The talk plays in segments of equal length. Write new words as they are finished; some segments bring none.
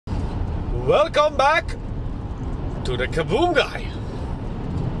Welcome back to the Kbum guy.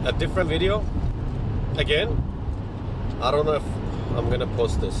 A different video again. I don't know if I'm gonna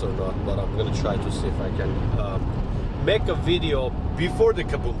post this or not, but I'm gonna try to see if I can make a video before the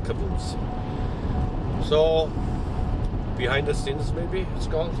Kbums. So behind the scenes, maybe it's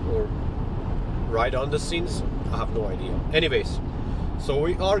called, or right on the scenes. I have no idea. Anyways, so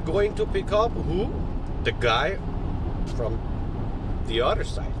we are going to pick up who? The guy from the other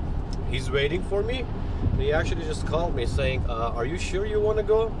side. He's waiting for me. He actually just called me saying, are you sure you want to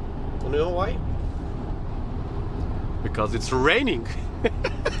go? You know why? Because it's raining.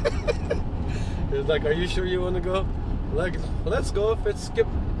 He's like, are you sure you want to go? Like, let's go. If it's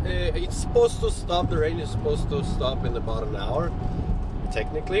it's supposed to stop. The rain is supposed to stop in about an hour,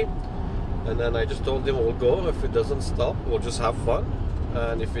 technically. And then I just told him we'll go. If it doesn't stop, we'll just have fun.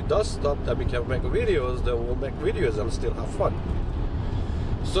 And if it does stop, then we can make videos. Then we'll make videos and still have fun.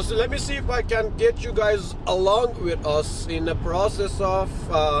 So let me see if I can get you guys along with us in the process of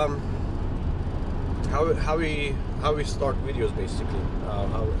how we start videos, basically,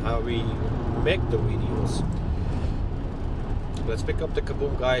 how we make the videos. Let's pick up the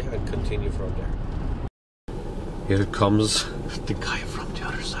Kbum guy and continue from there. Here comes the guy from the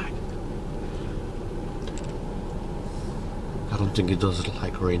other side. I don't think he does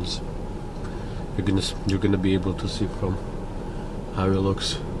like rains. You're gonna be able to see from how he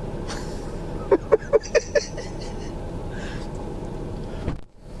looks.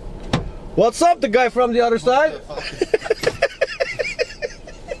 What's up, the guy from the other side?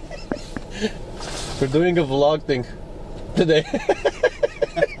 We're doing a vlog thing today.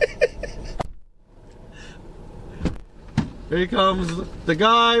 Here comes the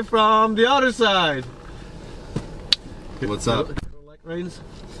guy from the other side. What's up? You don't like rains?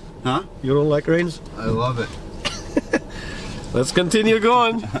 Huh? You don't like rains? I love it. Let's continue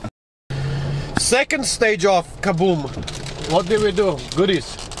going. Second stage of Kbum. What did we do?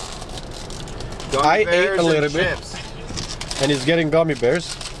 Goodies. I ate a little bit, and he's getting gummy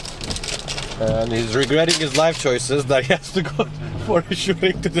bears, and he's regretting his life choices that he has to go for a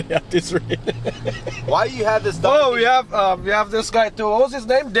shooting today at this rain. Why do you have this? Oh, we have this guy too. What was his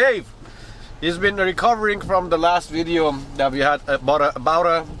name? Dave. He's been recovering from the last video that we had about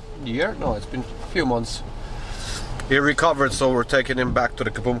a year. No, it's been a few months. He recovered, so we're taking him back to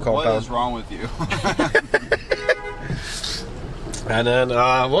the Kbum compound. What is wrong with you? And then,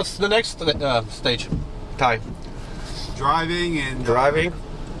 what's the next stage? Ty? Driving and driving.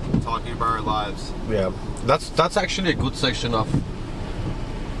 Talking about our lives. Yeah, that's actually a good section of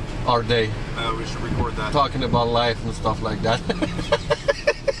our day. We should record that. Talking about life and stuff like that.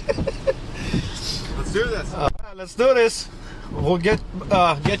 Let's do this. Let's do this. We'll get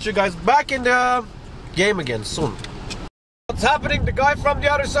you guys back in the game again soon. What's happening? The guy from the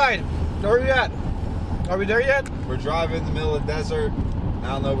other side. Where are you at? Are we there yet? We're driving in the middle of the desert. I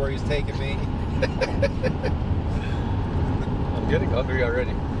don't know where he's taking me. I'm getting hungry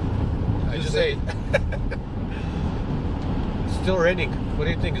already. I just ate. It's still raining. What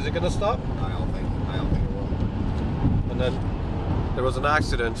do you think? Is it gonna stop? I don't think it will. And then there was an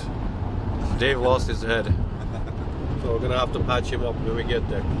accident. Dave lost his head. So we're gonna have to patch him up when we get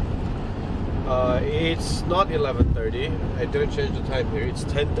there. It's not 11:30. I didn't change the time here. It's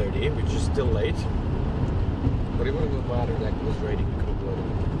 10:30, which is still late. But it wouldn't matter that it was raining. We could have blown it.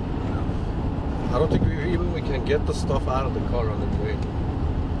 I don't think we can get the stuff out of the car on the way.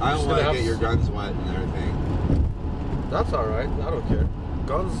 I don't want to get your guns wet and everything. That's alright. I don't care.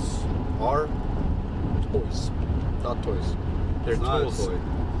 Guns are toys. Not toys. They're tools.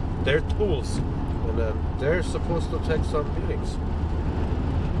 They're tools. And they're supposed to take some beatings.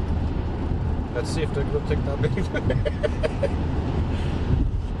 Let's see if they're going to take that beating.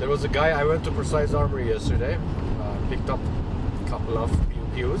 There was a guy, I went to Precise Armory yesterday, picked up a couple of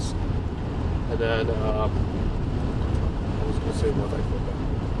pews, and then I was going to say what I forgot.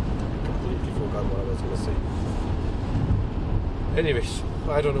 I completely forgot what I was going to say. Anyways,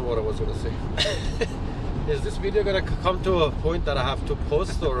 I don't know what I was going to say. Is this video going to come to a point that I have to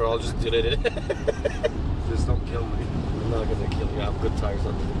post, or I'll just delete it? Just don't kill me. I'm not going to kill you. I have good tires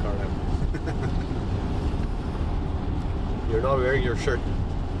under the car now. You're not wearing your shirt.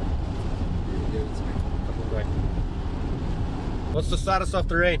 What's the status of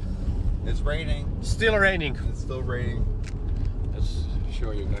the rain? It's raining. Still raining. It's still raining. Let's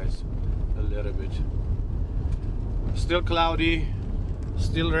show you guys a little bit. Still cloudy.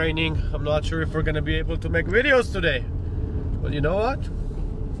 Still raining. I'm not sure if we're gonna be able to make videos today. But you know what?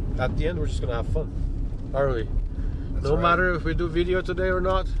 At the end, we're just gonna have fun, are we? That's no right. matter if we do video today or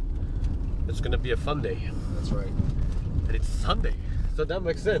not, it's gonna be a fun day. That's right. And it's Sunday. so that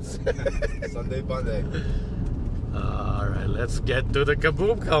makes sense. Sunday, Monday. Alright, let's get to the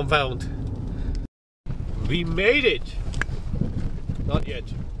Kbum compound. We made it! Not yet.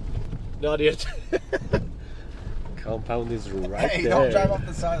 Not yet. Compound is right hey, there. Don't drive off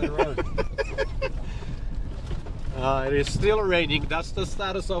the side of the road. It is still raining. That's the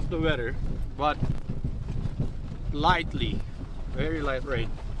status of the weather. But lightly. Very light rain.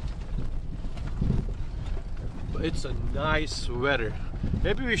 But it's a nice weather.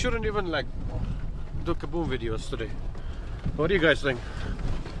 Maybe we shouldn't even like do Kbum videos today. What do you guys think?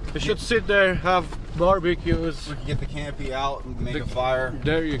 We should sit there, have barbecues. We can get the canopy out and make a fire.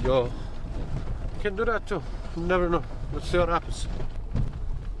 There you go. You can do that too. You never know. Let's see what happens.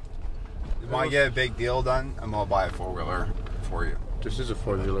 You want to get a big deal done? I'm gonna buy a 4-wheeler for you. This is a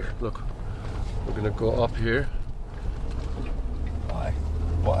 4-wheeler. Look, we're gonna go up here. Why?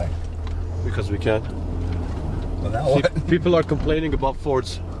 Why? Because we can. Well, now See, what? people are complaining about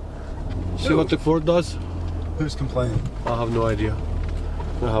Fords. See what the Ford does? Who's complaining? I have no idea.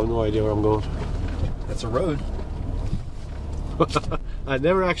 I have no idea where I'm going. That's a road. I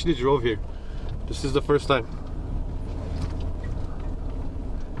never actually drove here. This is the first time.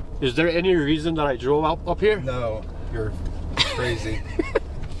 Is there any reason that I drove up here? No, you're crazy.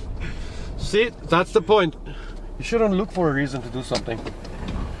 See, that's the point. You shouldn't look for a reason to do something.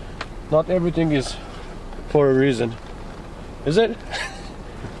 Not everything is for a reason. Is it?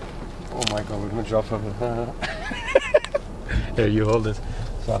 Oh my god, we're gonna drop from it. Here, you hold it.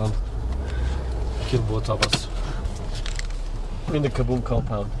 So I don't kill both of us. In the Kbum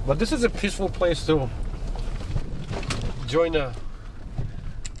compound. But this is a peaceful place too. Join a...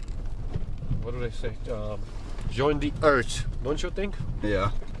 What do they say? Join the earth, don't you think?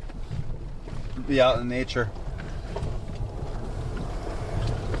 Yeah. Be out in nature.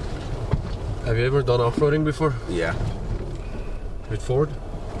 Have you ever done off-roading before? Yeah. With Ford?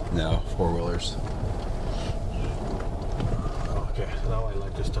 No, 4-wheelers. Okay, now I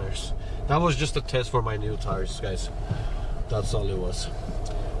like these tires. That was just a test for my new tires, guys. That's all it was.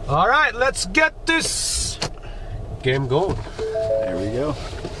 Alright, let's get this game going. There we go.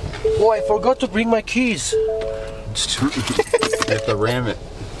 Oh, I forgot to bring my keys. You have to ram it.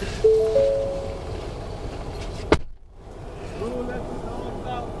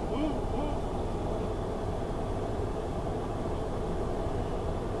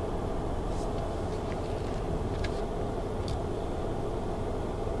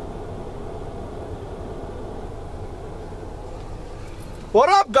 What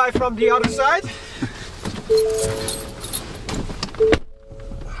up, guy from the other side?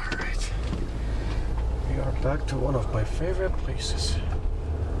 Alright. We are back to one of my favorite places.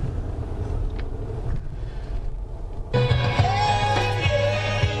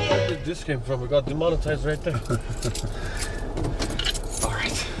 Where did this came from? We got demonetized right there.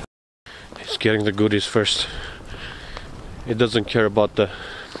 Alright. He's getting the goodies first. He doesn't care about the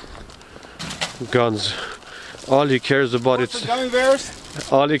guns. All he cares about is gummy bears.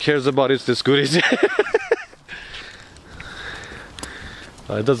 all he cares about is this goodies.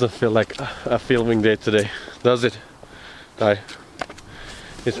 It doesn't feel like a filming day today, does it?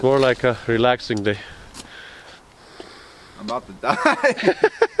 It's more like a relaxing day. I'm about to die.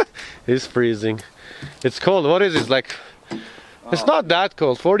 It's freezing. It's cold. What is it like? It's not that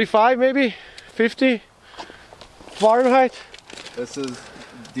cold. 45 maybe? 50 Fahrenheit? This is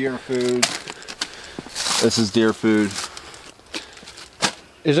deer food. This is deer food.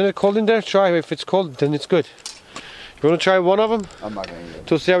 Isn't it cold in there? Try. If it's cold, then it's good. You want to try one of them? I'm not going to.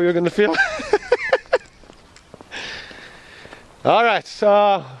 To see how you're going to feel? Alright,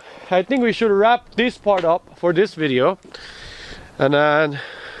 so I think we should wrap this part up for this video. And then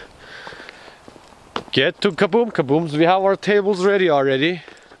get to Kbums. We have our tables ready already.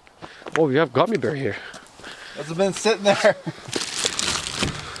 Oh, we have gummy bear here. It's been sitting there.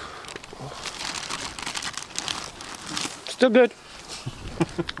 Still good.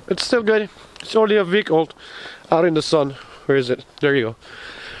 It's still good. It's only a week old. Out in the sun. Where is it? There you go.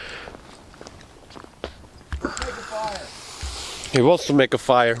 Make a fire. He wants to make a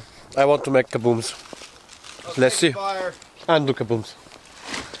fire. I want to make Kbums. Let's see. Fire. And do Kbums.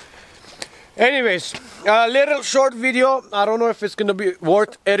 Anyways, a little short video. I don't know if it's gonna be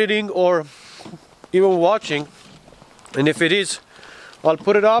worth editing or even watching. And if it is, I'll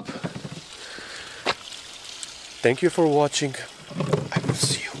put it up. Thank you for watching. I will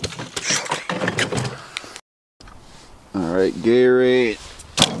see you shortly. Alright, Gatorade,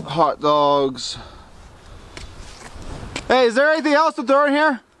 hot dogs. Hey, is there anything else to throw in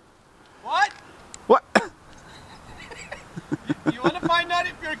here? What? What? You want to find out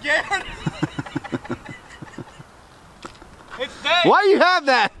if you're scared? It's Dave! Why do you have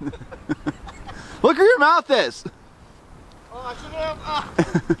that? Look where your mouth is. Oh, I should have.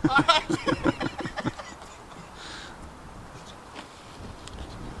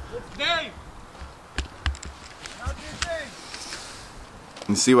 It's Dave.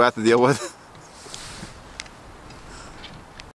 You see what I have to deal with?